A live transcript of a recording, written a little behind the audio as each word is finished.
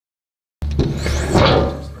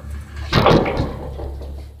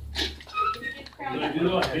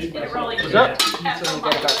What's up? Pizza will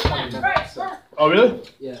get about 20 minutes. So. Oh, really?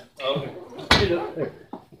 Yeah. Oh, okay. Here.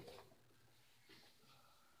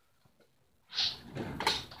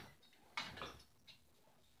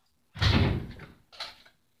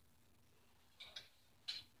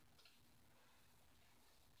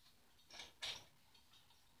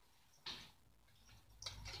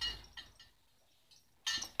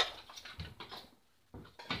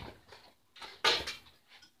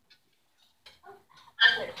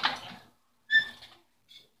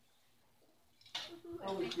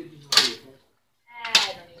 I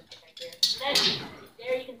don't even think I do. Then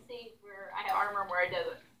there you can see where I have armor and where I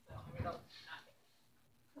don't. So I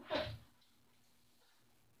mean,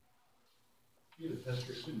 You need to test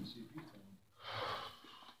your suit and see if you can.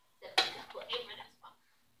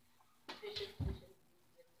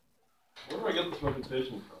 Where do I get this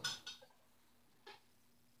reputation from?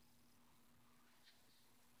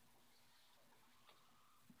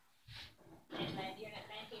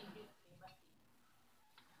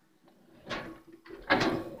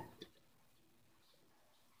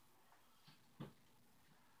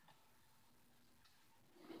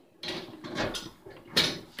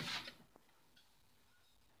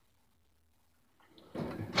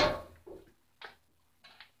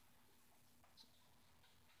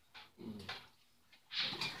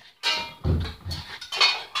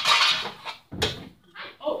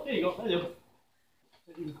 Oh, there you go. There you go.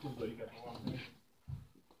 You got the wrong thing.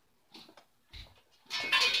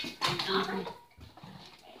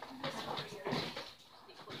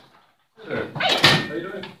 There. How you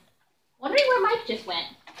doing? Wondering where Mike just went.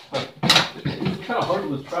 It's kind of hard to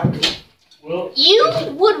lose track of it. Well, You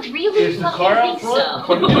would really is the car fucking out think front?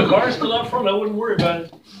 so. If the car's still out front, I wouldn't worry about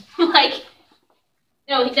it. Like,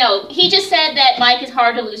 no, he just said that Mike is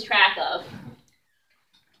hard to lose track of.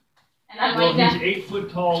 And I'm Well, like, he's 8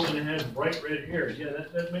 foot tall and has bright red hair. Yeah,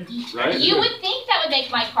 that makes sense. Right? you would think that would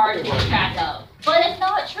make Mike hard to lose track of. But it's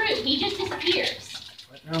not true. He just disappears.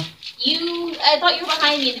 What now? I thought you were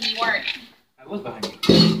behind me and then you weren't. I was behind you.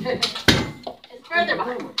 It's further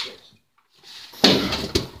behind.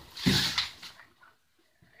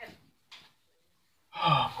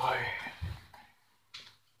 Oh boy.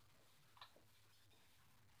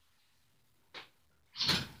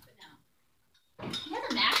 He has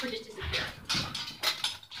a knack for just disappearing.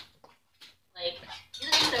 Like, he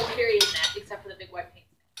doesn't so curious knack except for the big white paint.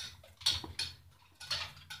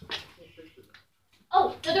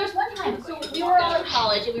 Oh, so there was one time, so we were all in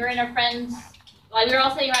college and we were in our friends, like we were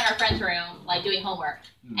all sitting around our friend's room, like doing homework.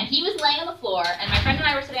 And he was laying on the floor and my friend and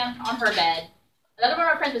I were sitting on her bed. Another one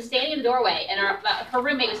of our friends was standing in the doorway and her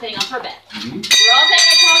roommate was sitting on her bed. We were all sitting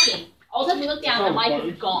there talking. All of a sudden we looked down and Mike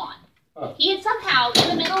was gone. He had somehow, in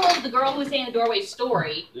the middle of the girl who was standing in the doorway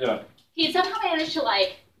story, he had somehow managed to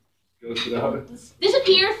like Go sit down.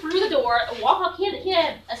 disappear through the door, walk up. He had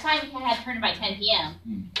a assignment he had to turn in by 10 p.m.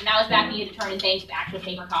 And that was back when he had to turn in things with actual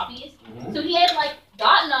paper copies. So he had like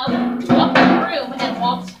gotten up, walked in the room, and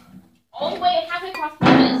walked all the way halfway across the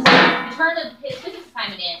campus to turn his physics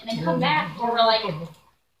assignment in, and then come back. And we're like, and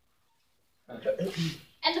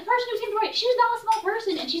the person who came to write, she was not a small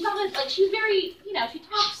person, and she's not like she's very, she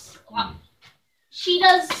talks a lot. She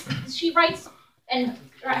writes and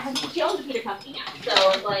she owns a computer company now,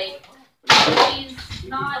 so it's like she's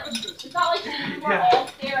not. It's not like we were all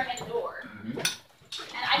staring at the door. And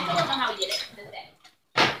I still don't know how we did it to this day.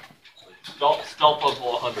 Stealth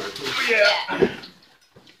level 100. Yeah.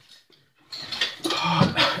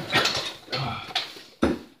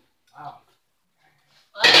 Wow.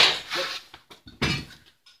 But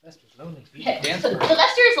Lester's lonely. so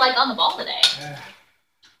Lester is like on the ball today.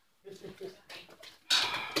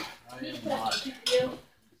 I Need to am put up not. a picture for you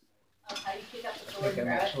of how you pick up the I sword think and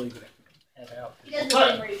I'm grab it. actually going to head out. He does the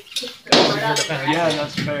thing where he picks the sword up and grabs Yeah, it.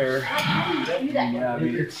 that's fair. How do you do that? Yeah, I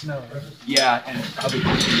mean, It's snowing. yeah, and probably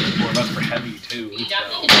more or less for heavy too. You So.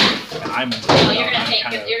 don't need to do it. And I'm. No, you're gonna I'm take.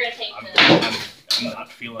 kinda- You're gonna take I'm, the. I'm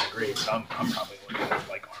not feeling great, so I'm probably looking at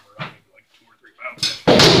like armor up maybe like 2 or 3 pounds.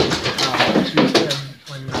 210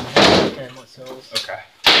 when 10 with cells. Okay.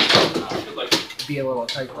 It'd be a little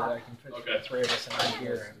tight, but I can fit Okay. the 3 of us in right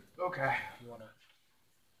here. And Okay. if you want to.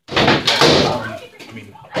 I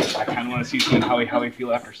mean, I kind of want to see some how we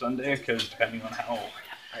feel after Sunday, because depending on how.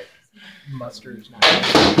 Muster's not.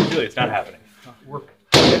 Really, it's not happening. We're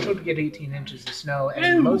scheduled to get 18 inches of snow,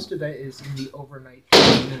 and most of that is in the overnight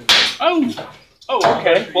noon. Oh,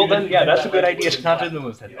 okay. Well then, yeah, that's a good idea. It's not in the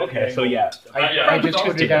moves then. Okay, so yeah. I just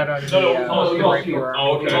put it out on the regular.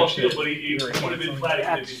 Shield, but he would have been flat if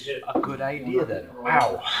That's he hit. a good idea then.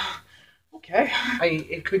 Wow. Okay.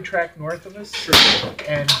 It could track north of us,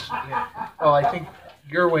 and yeah. Well, I think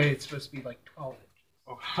your way it's supposed to be like 12 inches.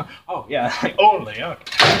 Oh yeah, only.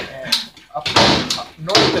 Okay. And up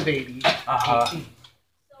north of 80, 18. So are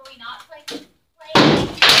we not playing?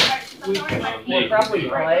 We're probably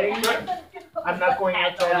playing. I'm not going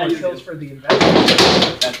out to Alex Hills for the investment.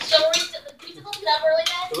 So we still look it up early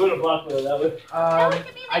then? We're gonna block that way.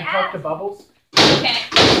 I talked to Bubbles. Okay.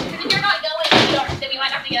 Because if you're not going, then we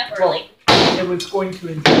might have to get up early. It was going to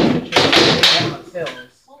include the change to Alex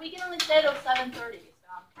Hills. Well, we can only stay till 7:30, so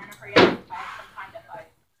I'm trying to hurry up if I have some time to fight.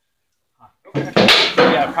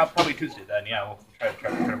 Okay. Yeah, probably Tuesday then. Yeah, we'll try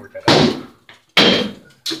to work that out.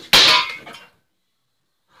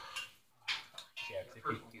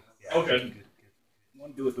 Okay. You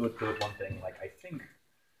want to do it one thing. Like I think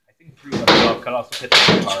 3 of us could also fit the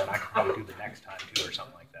car, and I could probably do the next time too, or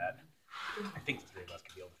something like that. I think the 3 of us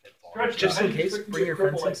could be able to fit fall. Just in case, bring your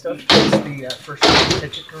friends and stuff. It's the first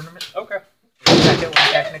ticket tournament. Okay. Second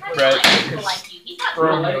one, technically. Right. People like you. He's not For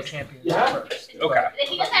really World Champions Yeah. first. Okay.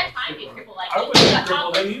 He doesn't have time to do people like I you. wouldn't He's got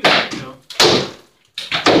cripple them conflicts. either, you know.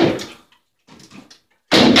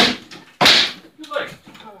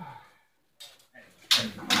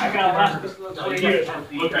 I gotta last this little 20 years.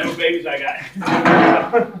 Look at the babies I got.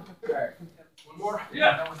 One more?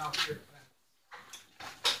 Yeah. That one out here.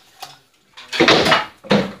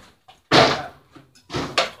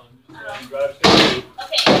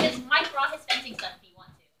 Okay, because Mike brought his fencing stuff if you want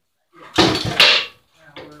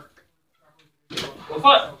to. Well,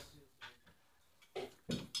 fun.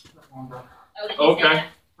 Oh, did he Okay. say that?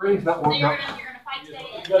 Ring's not So working out. you're gonna fight today You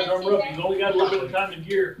and guys then are rough. Tuesday? He's only got a little bit of time in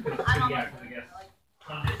gear. I'm almost Yeah, done, I guess. like,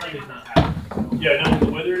 Sunday's not happening. Yeah, no,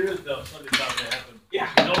 the weather is, no, Sunday's not gonna happen. Yeah.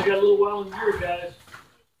 He's only got a little while in gear, guys.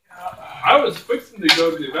 I was fixing to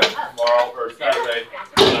go to the event tomorrow or Saturday.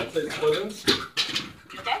 Say Swithins.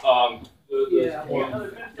 Okay.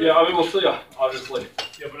 Yeah, I mean we'll see. Obviously.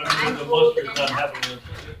 Yeah, but I mean, the muster's not happening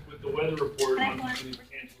with the weather report. I'm just gonna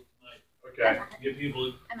cancel it tonight. Okay. Give people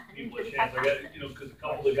a chance. I got, you know, because a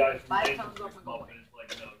couple of the guys from Maine come up and it's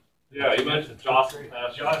like, no. Yeah, you mentioned Jocelyn.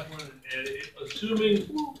 Jocelyn, and assuming,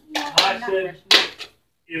 Todd said,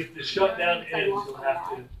 if the shutdown ends, he'll have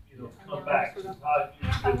to, you know, come back. So Todd,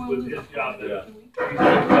 you know, with his job, that he's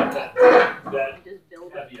gonna cut that Just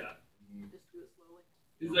build it. caveat. Just do it slowly.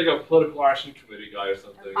 He's like a political action committee guy or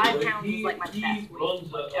something. 5 pounds is like my He best weight.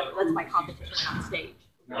 runs Like, that's my competition on stage.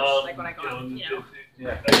 Like when I go out, you know.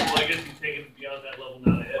 I guess he's taking it beyond that level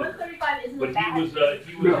now to edit. 135 isn't But a bad. he was Good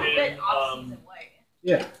in, off-season weight.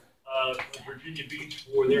 Yeah. Virginia Beach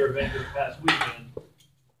for their event this past weekend.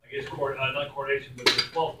 I guess not coronation, but the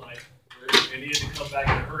 12th night. And he had to come back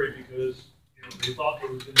in a hurry because, you know, they thought there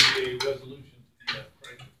was going to be a resolution to the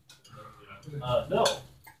crisis. No.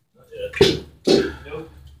 Not yet. Nope.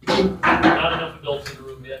 Not enough adults in the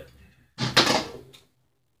room yet.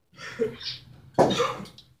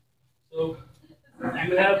 So,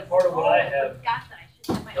 you have part of what I have. Forgot that I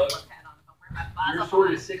should have my elbow pad on if I'm wearing my Your Vaza sword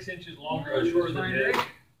on. is 6 inches longer, shorter than his.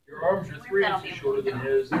 Your arms are 3 inches shorter than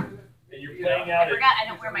his. And you're playing out I at, forgot I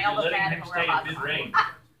don't wear my you're elbow letting pad him if I wear stay a at Vaza on. mid-range.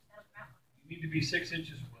 You need to be 6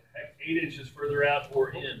 inches, heck, 8 inches further out or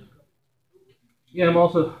in. Yeah, I'm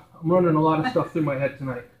running a lot of stuff through my head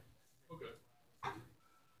tonight. Okay.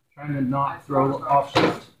 Trying to not throw off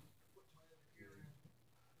shots.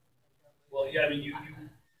 Well, yeah, I mean, you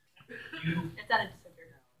It's at a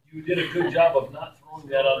distributor. you did a good job of not throwing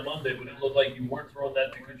that on Monday, but it looked like you weren't throwing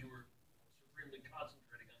that because you were supremely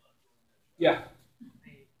concentrating on not throwing that.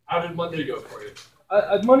 Yeah. How did Monday go for you?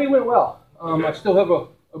 Monday went well. I still have a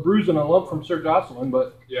bruise and a lump from Sir Jocelyn,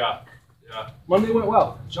 but Yeah. Monday went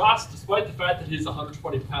well. Joss, despite the fact that he's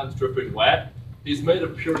 120 pounds dripping wet, he's made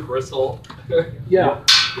of pure gristle. Yeah.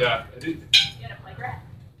 Yeah. And You gotta play grass.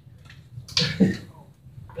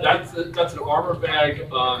 that's an armor bag.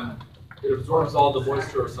 It absorbs all the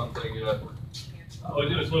moisture or something. Yeah. Oh,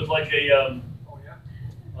 so it's like a,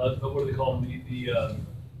 what do they call them? The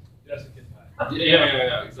desiccant pack.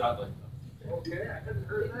 Yeah, exactly. Okay, I hadn't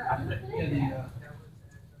heard that. Yeah,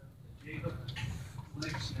 the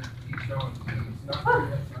leg snap he's showing. It's not very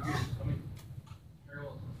good. I mean,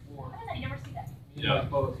 parallel to the floor. How did I never see that? Yeah.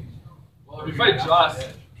 Both. Well, if you fight Joss,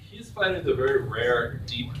 he's fighting the very rare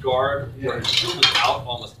deep guard where his shield is out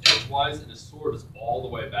almost edgewise and his sword is all the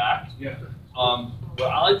way back. Yeah. What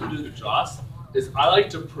I like to do to Joss is I like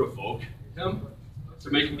to provoke him to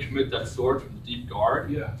make him commit that sword from the deep guard,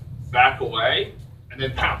 Yeah. back away, and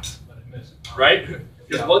then pounce. But I miss it. Right?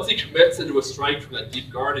 Because once he commits into a strike from that deep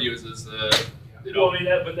guard, he uses, you Well, know. I mean,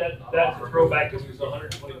 that's a throwback because he's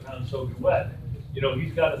 120 pounds soaking wet. You know,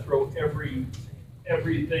 he's got to throw everything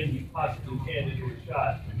he possibly can into a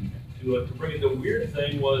shot to bring it. The weird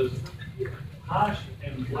thing was Hosh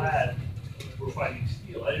and Vlad were fighting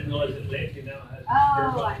steel. I didn't realize that Lansing now has Oh,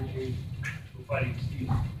 their I own team for fighting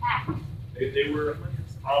steel. They were a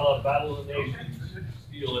la Battle of the Nations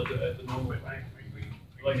steel at the normal bank.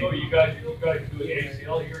 Like, oh, you guys doing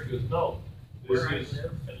ACL here? He goes, no, this is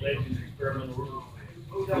Atlantic's experimental rules.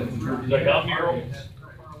 He's like, I'm your own.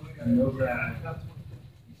 I know that. He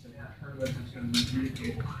said the tournament is going to be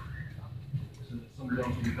communicated so that somebody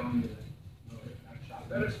else can come in and shot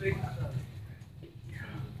better speak.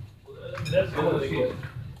 That's the only thing,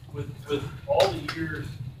 with all the years,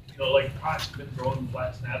 you know, like Koch's been throwing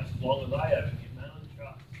flat snaps as long as I have, and the amount of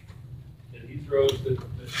shots that he throws that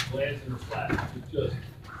lands in or flat, it's just,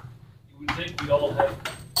 you would think we'd all have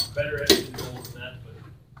better head control than that, but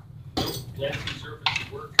nope, glancing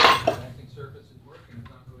surfaces work. Acting surface is working, it's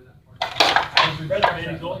not really that far. How's your brother,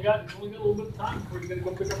 man? He's only got a little bit of time before he's gonna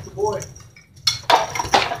go pick up the boy.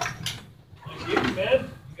 Nice evening, man.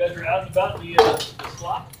 You guys are out and about in the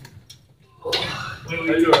slot? Wait, How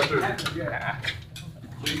you doing? Yeah.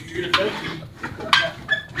 You're gonna finish?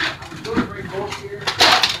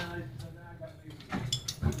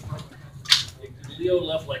 Leo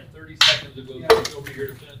left like 30 seconds ago. He's over here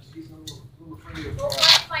to fence. We'll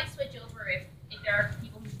might switch over if there are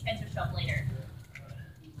people who tend to show up later.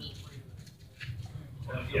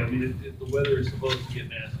 Yeah, I mean, the weather is supposed to get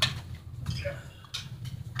nasty.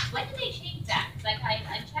 When did they change that? Like I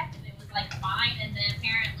checked and it was like fine, and then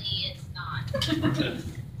apparently it's not.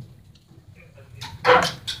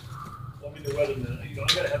 I mean, the weather, you know, I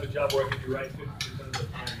gotta have a job where I can be right 50% of the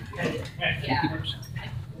time. Yeah.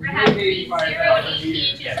 We're gonna have 0 to 80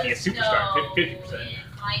 inches Yeah, be a of snow. superstar, 50%. It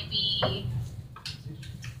might be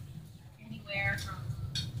anywhere from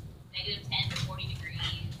 -10 to 40 degrees.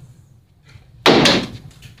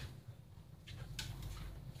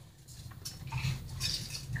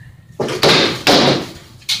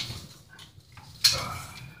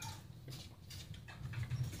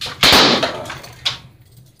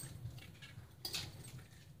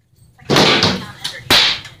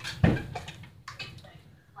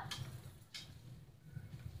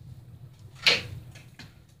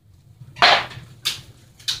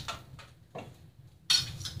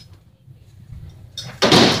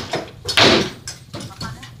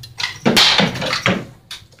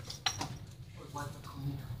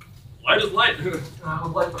 Light is light. I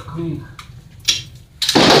would like to clean.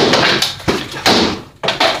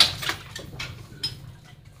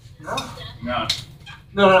 No? No.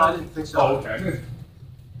 No, I didn't think so. Oh, okay.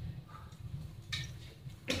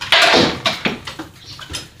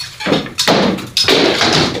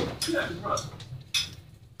 Yeah, just run.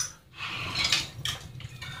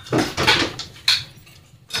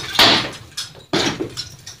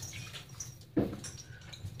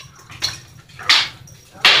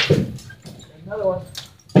 Another one.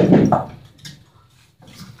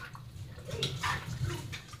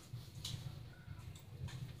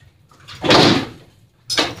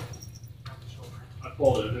 I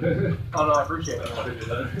pulled it. Oh, no, I appreciate it.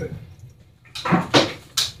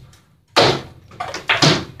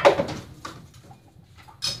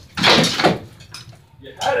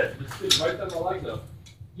 You had it. It's sitting right down the leg though.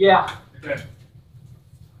 Yeah. Okay.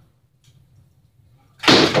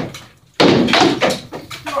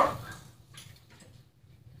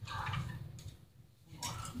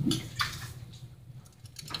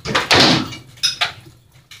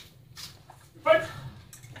 Fight.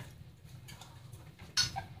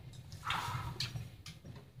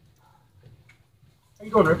 How you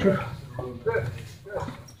going, Richard? Good.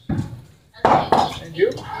 And you?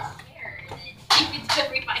 You could still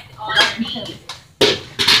refight it all underneath.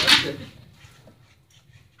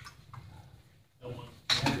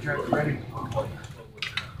 Ready.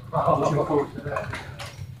 Oh, looking forward to that.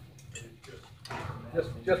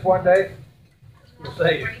 Just one day? We'll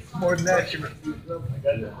say more than that. I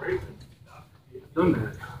got the break. Done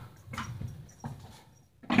that.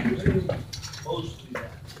 Mostly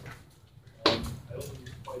that. I don't think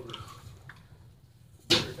it's quite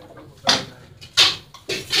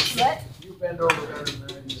What? You bend over better than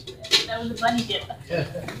I do. That was a bunny dip. Yes,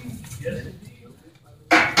 indeed.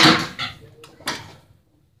 I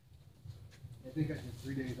think I did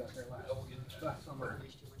 3 days out there last summer.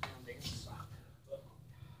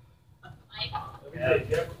 Yeah,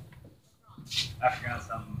 Jeff, I forgot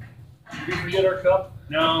something. did we forget our cup?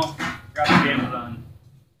 No, got the game done.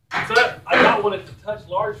 So that, I got one at the touch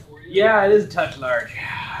large for you. Yeah, it is a touch large.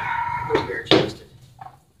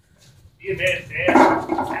 Be a man, Sam.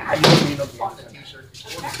 Ah, you don't need no games.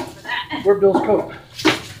 For that. Where Bill's coat?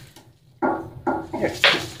 Here.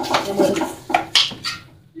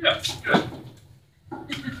 Yeah, good.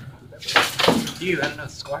 You, I don't know,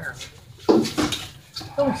 Squire.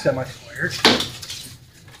 Only semi-squared.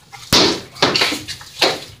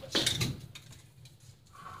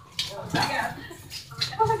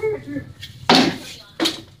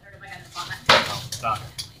 Stop.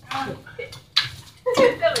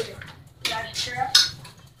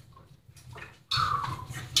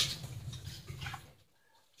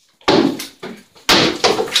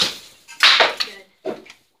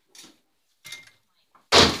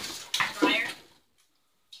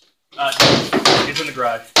 It's in the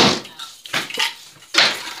garage.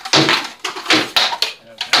 And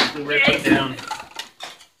I eventually ripped it down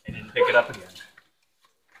and didn't pick it up again.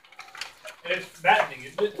 And it's maddening,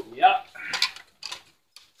 isn't it? Yep.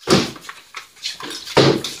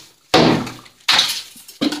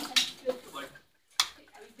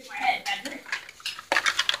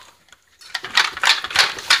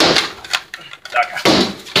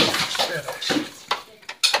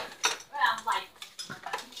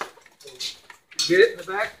 Get it in the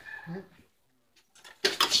back?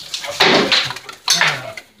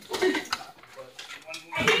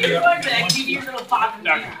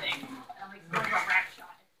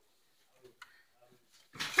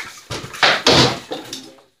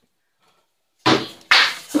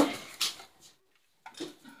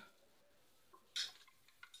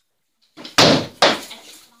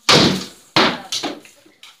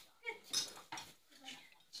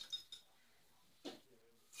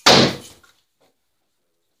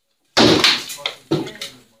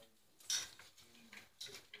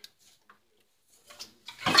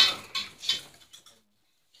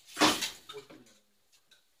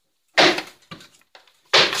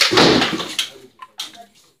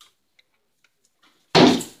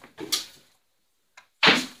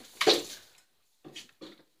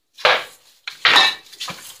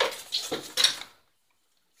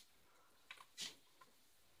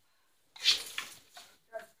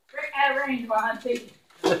 Range while I'm thinking.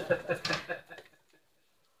 Make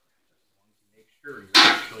sure you're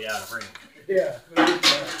actually out of range. Yeah. Not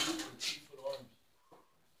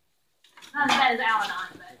as bad as Al-Anon,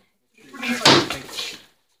 but pretty close.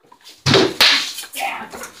 Yeah.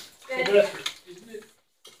 Good. Isn't it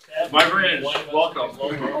sad My when range, one of us welcome. is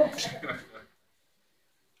lower?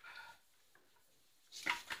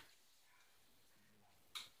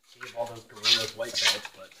 Gave all those gorillas white belts,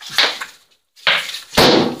 but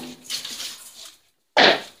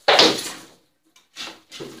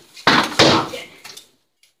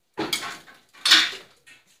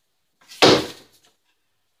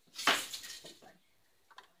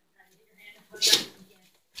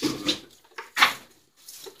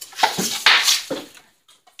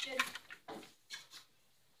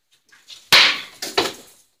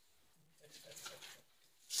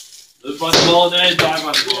This bunch of bolognese, dog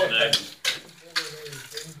bunch of bolognese.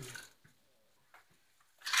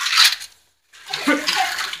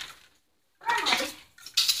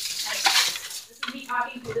 This is me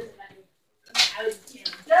talking to this event. I was,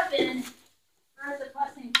 jump in, first the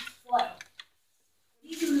plus thing slow.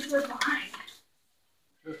 He's doing this was behind.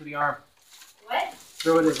 Throw it to the arm. What?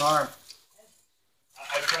 Throw it his arm.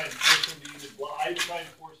 I try and force him to either block. I try and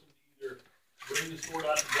force him to either bring the sword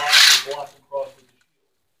out to block or block him cross with the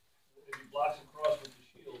shield. If he blocks him cross with the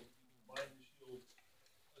shield, you can bind the shield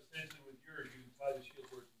essentially with yours. You can tie the shield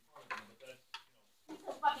where it's in front of him. But that's, He's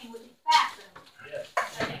still fucking with me faster. yes.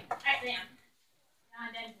 Okay, right then. Now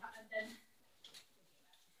I'm done.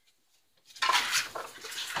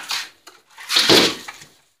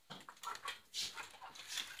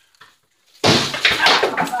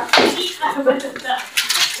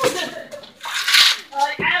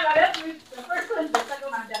 The first one, the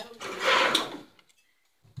second one, I'm definitely.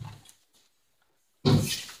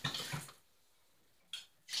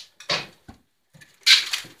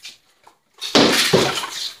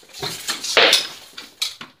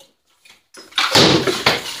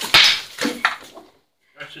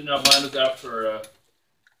 Actually, no, mine is after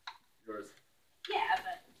yours. Yeah,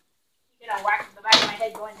 but you get a whack to the back of my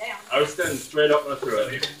head going down. I was standing straight up when I threw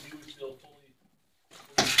He it. was still fully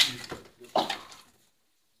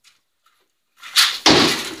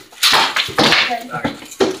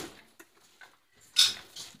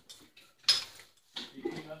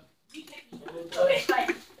Okay,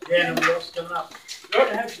 fine. Yeah, nobody else coming up. I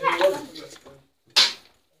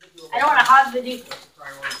don't want to hog the dude.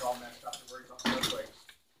 Priorities all messed up. The worries all those ways.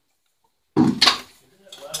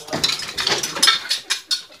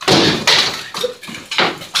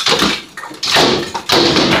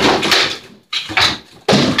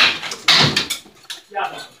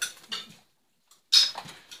 Yeah.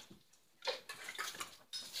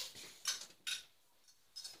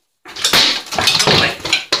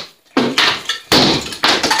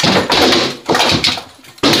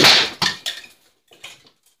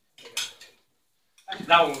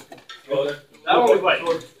 That one was good. Well, That one was like.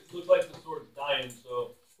 Looks like the sword's dying,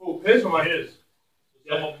 so. Oh, his one. It is. So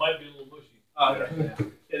some of them might be a little mushy. Okay.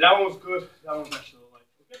 Yeah, that one was good. That one was actually like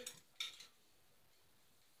okay.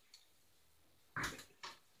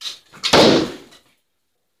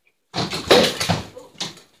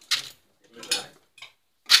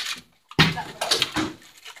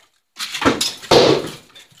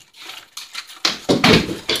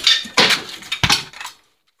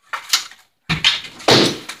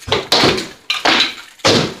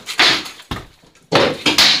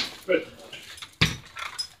 Good.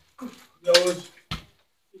 Those, I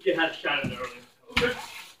think you had a shot in there earlier. Okay.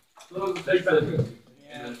 Those are big benefits.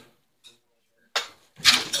 Yeah.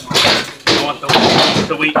 I want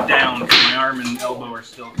the weight down because my arm and elbow are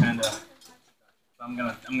still kind of. So I'm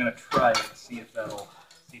gonna try it to see if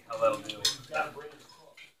see how that'll do. You gotta bring it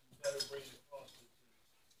across. You gotta bring it across.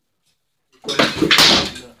 Plus,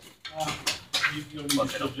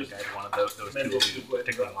 I don't think I had one of those two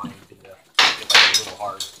particular lines to get like a little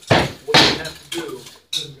hard. What you have to do,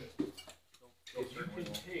 if you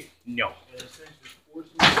can take No. and essentially force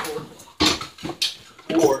the sword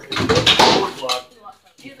block, or if you don't sword block,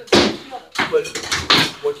 but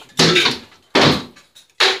what you do,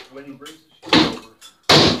 when he brings the shield over,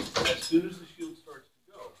 as soon as the shield starts to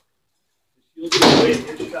go, the shield's in the way of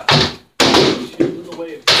his shot. The shield's in the way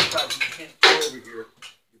of his shot, you can't go over here,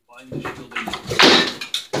 you bind the shield in.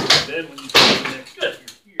 And then when you go to the next step,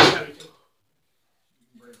 you're here, you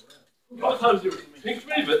can bring it around. A lot of times it was Pink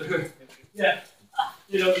me, but Yeah.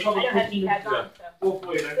 You know, I don't have knee pads on, so.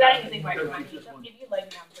 hopefully. So I didn't even think about my knees. I'll give you leg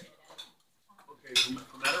now. Okay,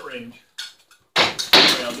 from that range,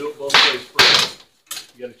 okay, I'll do it both ways first.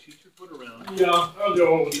 You gotta cheat your foot around. Yeah, I'll go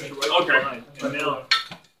over Keep there. your right foot behind. And now,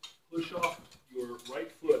 push off your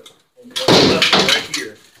right foot and your left foot right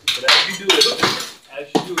here. But as you do it, you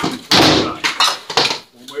switch your side.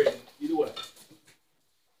 One way, either way.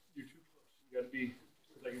 You're too close. You gotta be,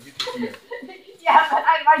 because I can hit you from here. Yeah, but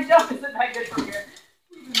my jump isn't that good from here.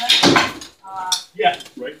 Yeah,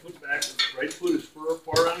 right foot back. Right foot as far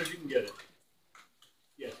around as you can get it.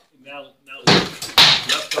 Yes, and now.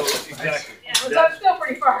 Yep, so exactly. Yeah, so I'm still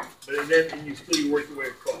pretty far. But then you still work your way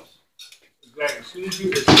across. Exactly. As soon as I do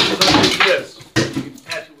this, you can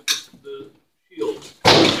catch it with the shield.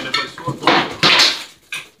 And if I sword block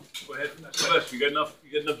across, go ahead. Wes, you got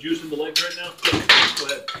enough juice in the legs right now? Go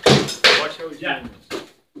ahead. Watch how he's doing this.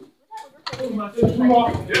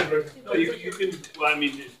 No, you can. Well, I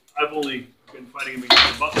mean, I've only been fighting him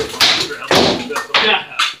against the bucket. I'm not sure how much that's all I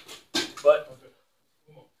have. But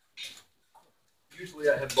usually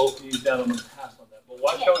I have both knees down and I'm pass on that. But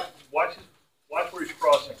watch where he's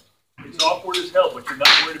crossing. It's awkward as hell, but you're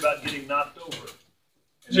not worried about getting knocked over.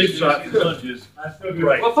 And as soon as he lunges,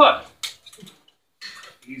 right. what's up?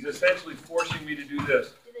 He's essentially forcing me to do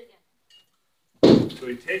this. So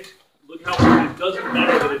he takes. Look how it doesn't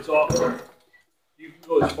matter that it's awkward. You can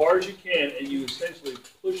go as far as you can, and you essentially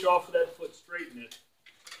push off of that foot, straighten it.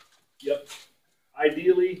 Yep.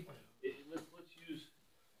 Ideally, let's use.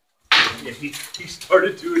 Yeah, he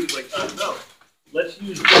started doing it like, no. Let's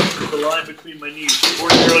use the line between my knees.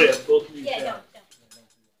 Ordinarily, I have both knees down.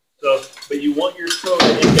 So, but you want your toe to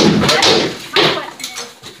hit the My question is,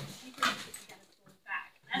 you can get a sword back.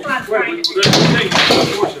 That's what I'm trying to do. That's the thing.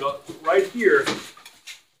 Unfortunately, right here,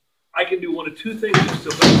 I can do one of two things to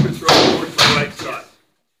lift your throw towards the right side.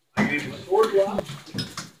 I can either sword block,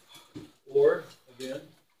 or again.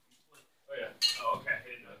 Oh yeah. Oh okay.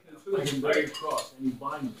 I can bring it across and you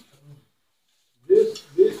bind it.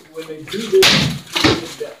 This when they do this,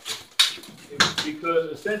 it's in depth.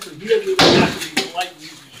 Because essentially he doesn't even have to be polite and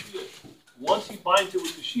use the shield. Once he binds it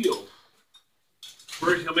with the shield,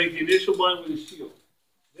 first he'll make the initial bind with the shield.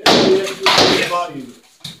 Then he has to put his body into it.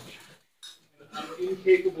 I'm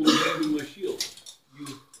incapable of using my shield.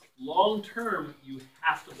 Long term, you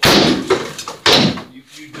have to block. You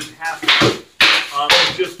just have to.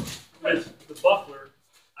 It's just with the buckler,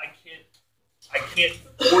 I can't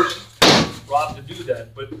force Rob to do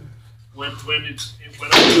that. But when I'm doing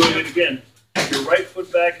it again, your right foot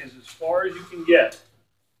back is as far as you can get,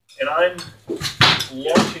 and I'm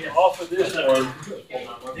launching off of this arm.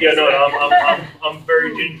 Yeah, no, I'm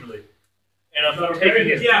very gingerly. And I'm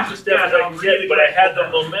taking as deep a step as I can get, but I had the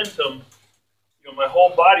momentum. You know, my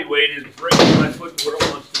whole body weight is bringing my foot to where it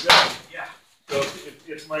wants to go. Yeah. So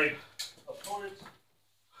if my opponent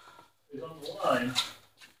is on the line,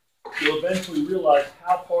 you'll eventually realize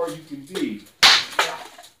how far you can be.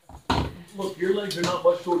 Look, your legs are not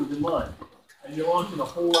much shorter than mine, and you're launching a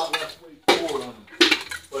whole lot less weight forward on them.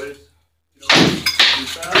 But it's, you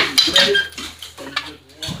found, you set it, and you just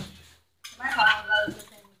launch. My problem was the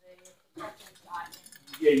thing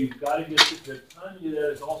you've got to get the timing of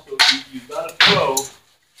that is also you've got to throw.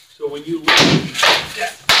 So when you land,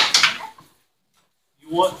 you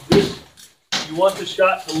want this. You want the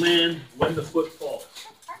shot to land when the foot falls.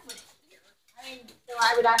 I mean, so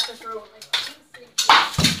I would have to throw like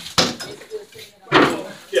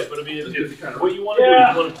Yeah, but I mean, what you want to do is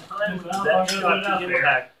you want to time that shot to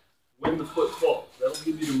impact when the foot falls. That'll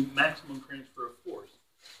give you the maximum transfer of force.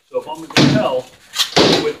 So if I'm going to tell,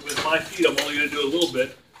 with my feet, I'm only going to do a little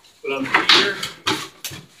bit, but I'm here.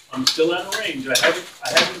 I'm still out of range. I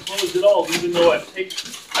haven't closed at all, even though I've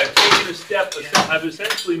taken a step. I've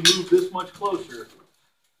essentially moved this much closer.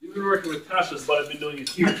 You've been working with Tasha's, But I've been doing it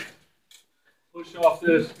here. Push off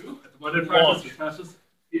this. When did practice with Tasha's?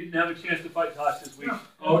 He didn't have a chance to fight Tosh this week.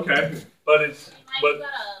 Oh, okay. But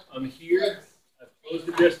I'm here. I've closed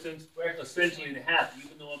the distance essentially in half,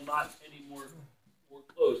 even though I'm not any more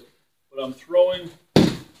close. But I'm throwing.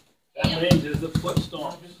 That range is the foot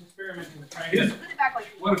stomp.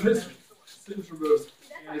 One of his signature moves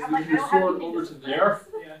is moving your sword over to there.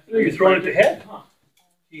 You're throwing it to head.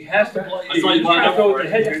 He has to block. If you try to throw it to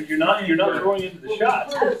head, you're not throwing into the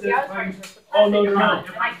shot. Oh no, you're not.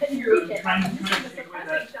 And I couldn't reach it.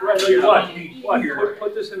 Right, no, you're not.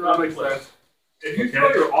 Put this in right place. If you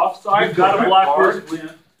throw your offside, You've got to block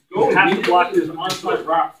this. Go You have to block this onside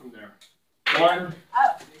wrap from there. One.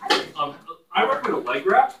 I recommend a leg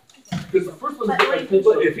wrap because the first one is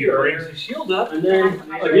If you bring the shield up, and then you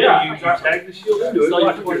tag the shield into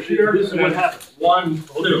it. This is what happens. One,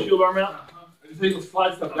 Hold your shield arm out. and you take the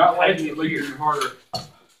slide stuff that way, and it makes it harder.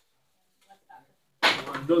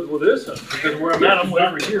 Well, this one, because where I'm at, I'm way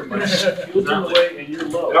over here. My shield's in the way, and you're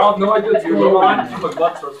low. No idea if you're low on. My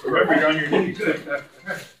butt starts to Remember, you're on your knees.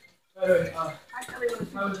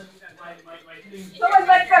 Someone's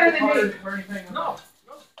much better than me. No.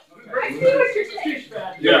 I see what you're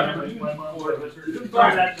saying. Yeah.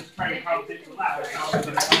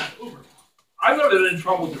 I know that in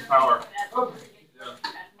trouble with your power. Yeah.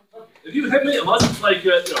 If you hit me, unless it's like,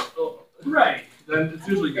 right, then it's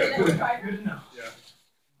usually good. I Yeah.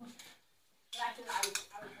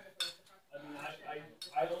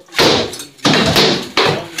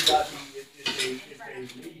 don't think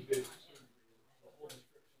it's a league bit. The whole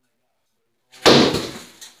description I got.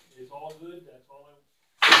 It's all good. That's all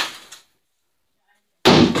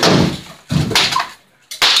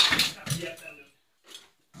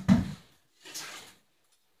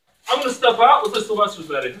I'm gonna step out with this Sylvester's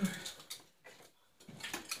Betty.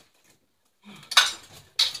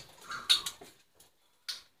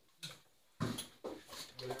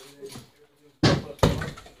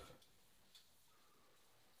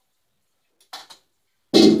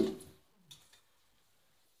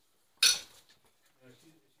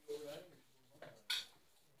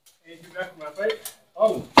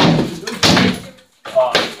 Oh.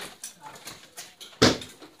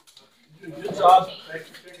 Good job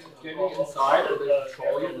getting inside and then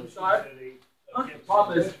controlling it inside. The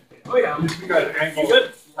problem is, you got an angle, you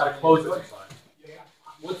gotta close it inside.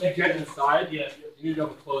 Once you get inside, you need to be able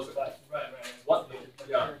to close it. What?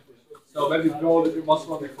 Yeah. So maybe build your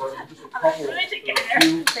muscle memory for just a couple of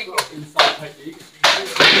inside techniques.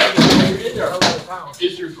 In there.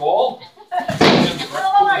 Is your goal?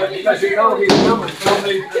 Because you know he's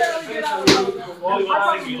coming.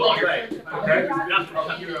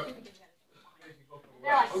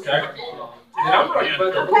 Okay. Yeah, I'm going to put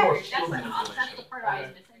a little more shield in this.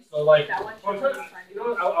 So like, I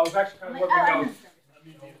was actually kind of looking down.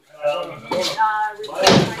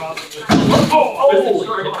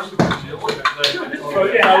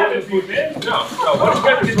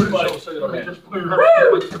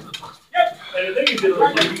 And the thing is,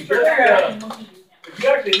 if you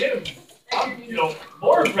actually hit him, I'm,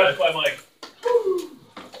 more impressed by Mike.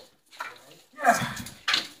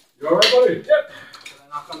 you all right, buddy? Can I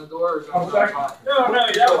knock on the door or No,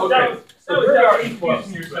 that was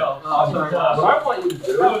introducing yourself. What I want you to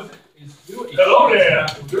do is do it. Hello there.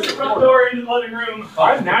 There's the front door into the living room.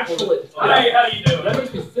 I'm naturally. How do you do? That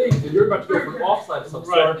makes me think that you're about to go for an offside of some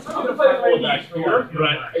sort. Right. I'm going to play back here.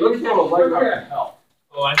 Right. Let me throw a leg wrap to help.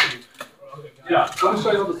 Oh, I see. Yeah, let me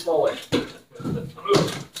show you how this fall way.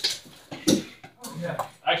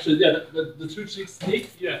 Actually, yeah, the two cheek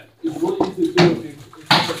sneak is really easy to do if you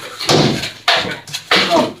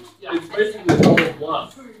So, it's basically a double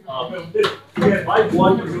bluff. My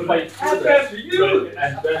bluff is quite through this.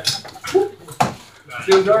 And then.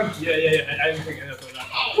 See what I'm doing? Yeah. I didn't think I had that.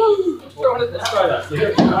 Let's try that. So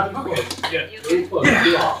here's not close. Yeah. Really close.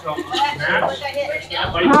 Match.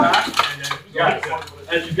 Fight back. And then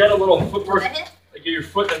as you get a little footwork, Like your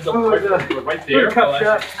foot ends up right there.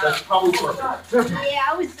 That's probably perfect. Yeah,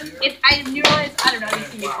 I realized, I don't know, you've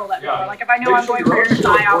seen me pull that before. Yeah. Like if I know I'm going for your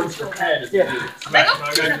thigh, I always pull that. Yeah. Right, so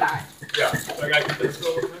I To the gotta, thigh. Yeah. so I gotta get this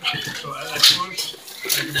over. So as I push, I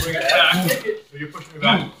can bring it back. So you're pushing me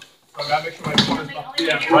back. So I gotta make sure my foot is up.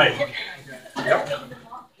 Yeah, right.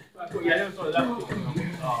 Yeah,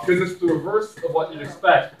 Because it's the reverse of what you'd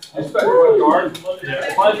expect. You expect a guard.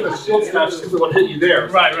 If I do a shield snatch, it's going to hit you there.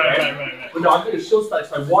 Right. But no, I'm doing a shield snatch,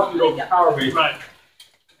 so I want you to overpower me. Right.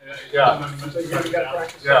 Yeah.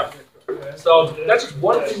 Yeah. So that's just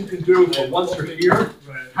one thing you can do, but once you're here,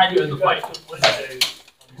 how do you end the fight?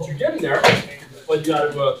 You're getting there, but you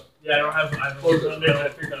gotta, Yeah, I don't have, I figured I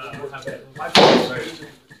don't have that.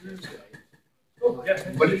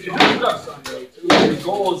 but if you do enough, the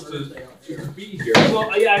goal is to be here.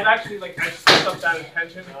 Well, yeah, I've actually, like, I stepped up that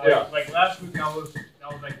intention. Yeah. Like, last week, that was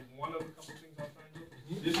like, one of a couple things I was trying to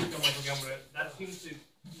do. This week, I'm like, okay, I'm gonna, that seems to be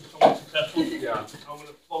somewhat successful. Yeah. I'm gonna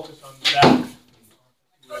focus on that.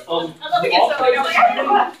 I'm about to get something. I'm like, I don't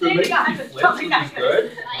know. They're making you flinch, which is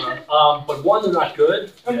good. But one, they're not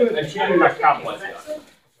good, and two, you're not capitalizing on it.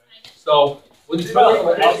 So, when you try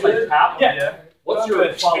to outside tap, what's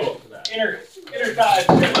your follow-up to that? Inner thigh.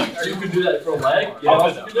 So you can do that for a leg? You know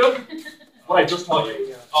what else you can do? What I just taught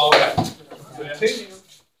you. Oh, okay.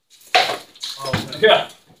 Yeah,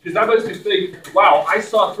 because I basically think, wow, I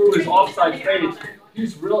saw through his offside fade. He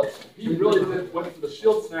really went for the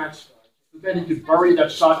shield snatch, but then he could bury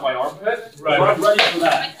that shot in my armpit. Right. So I'm ready for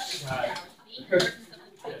that.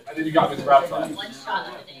 And then you got me the grab side. One shot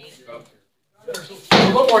of the day. A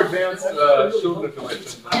little more advanced shield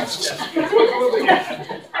manipulation.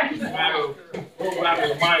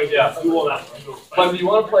 Yeah, do all that. But if you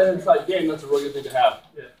want to play an inside game, that's a really good thing to have.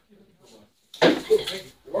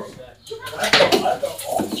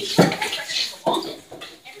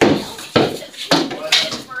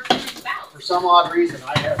 For some odd reason,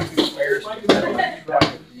 I have two players.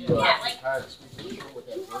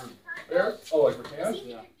 Oh, like for cans?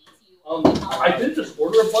 Yeah. I did just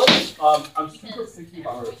order a bunch. I'm super picky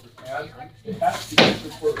about our cans. It has to be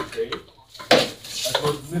just for the trade. Like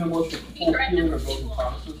those minimalistic full healing or broken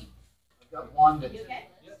promises. I've got one that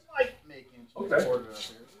might make into Okay. the order up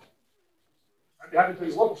there. I'd be happy to take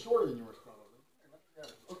It's a a look. little shorter than yours,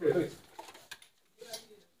 probably. Okay, thanks.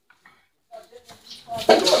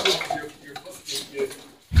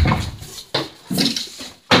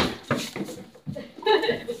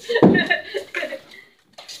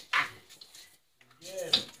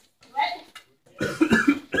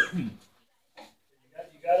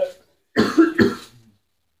 You got it.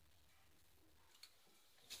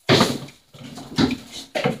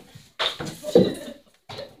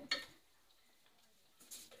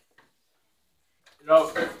 You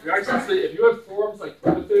know, you actually see, if you have forms like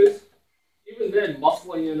Timothy's, even then,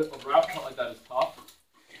 muscling in a wrap cut like that is tough.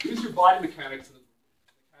 Use your body mechanics and the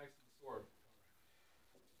mechanics of the sword.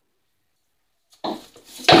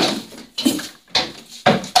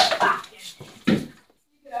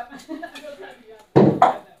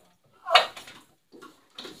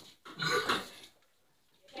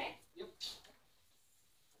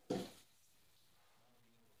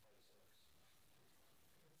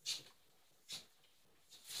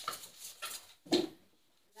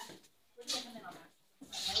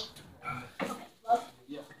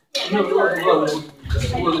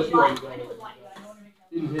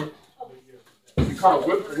 You kind of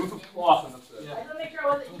whip a cloth and that's it. I just want to make sure I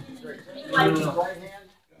wasn't even Right like, hand.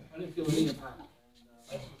 I didn't feel any impact.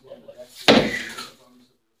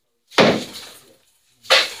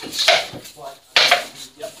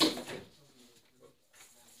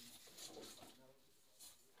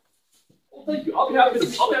 Well, thank you. I'll be happy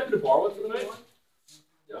to borrow it for the night.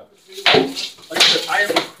 Yeah. Like I said, I am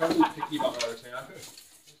incredibly picky about my artisan.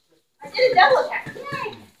 I did a double check.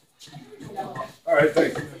 Yay! All right,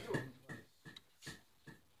 thanks.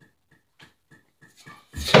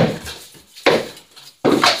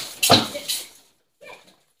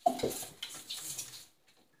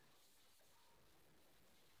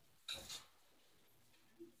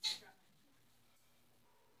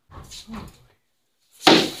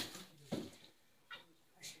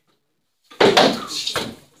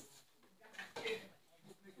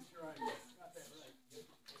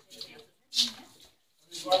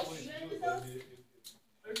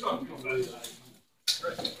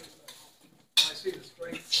 I see the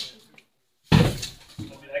strength. I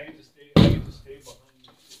mean, I get to stay behind.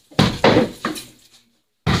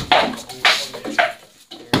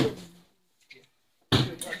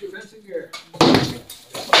 Fencing gear.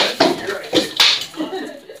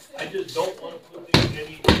 I just don't want to put things in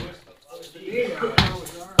any twist. The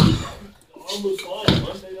arm was gone.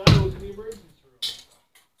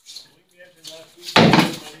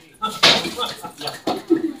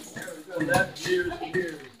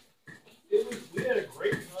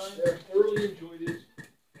 really enjoyed it,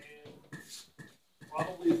 and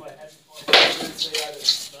probably if I hadn't gone, I would say I'd have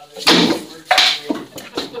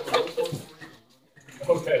not.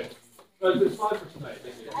 Okay. But it's fine for tonight.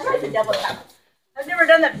 I like the double cup. I've never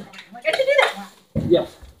done that before. I'm like, I should do that one.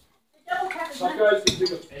 Yes. The double cup is Some nice. guys can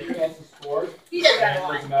pick up anyone else's score. He does And that it a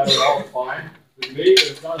lot. doesn't matter at all, it's fine. With me,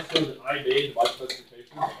 it's not so that I made my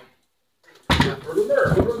specifications.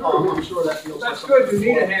 I'm sure that feels. That's good, you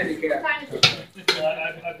need a handicap. What time is it? Every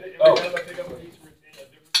time I pick up a piece, we're in a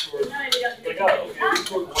different store. No, we don't do Like, it. oh, okay, we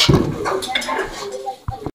scored one.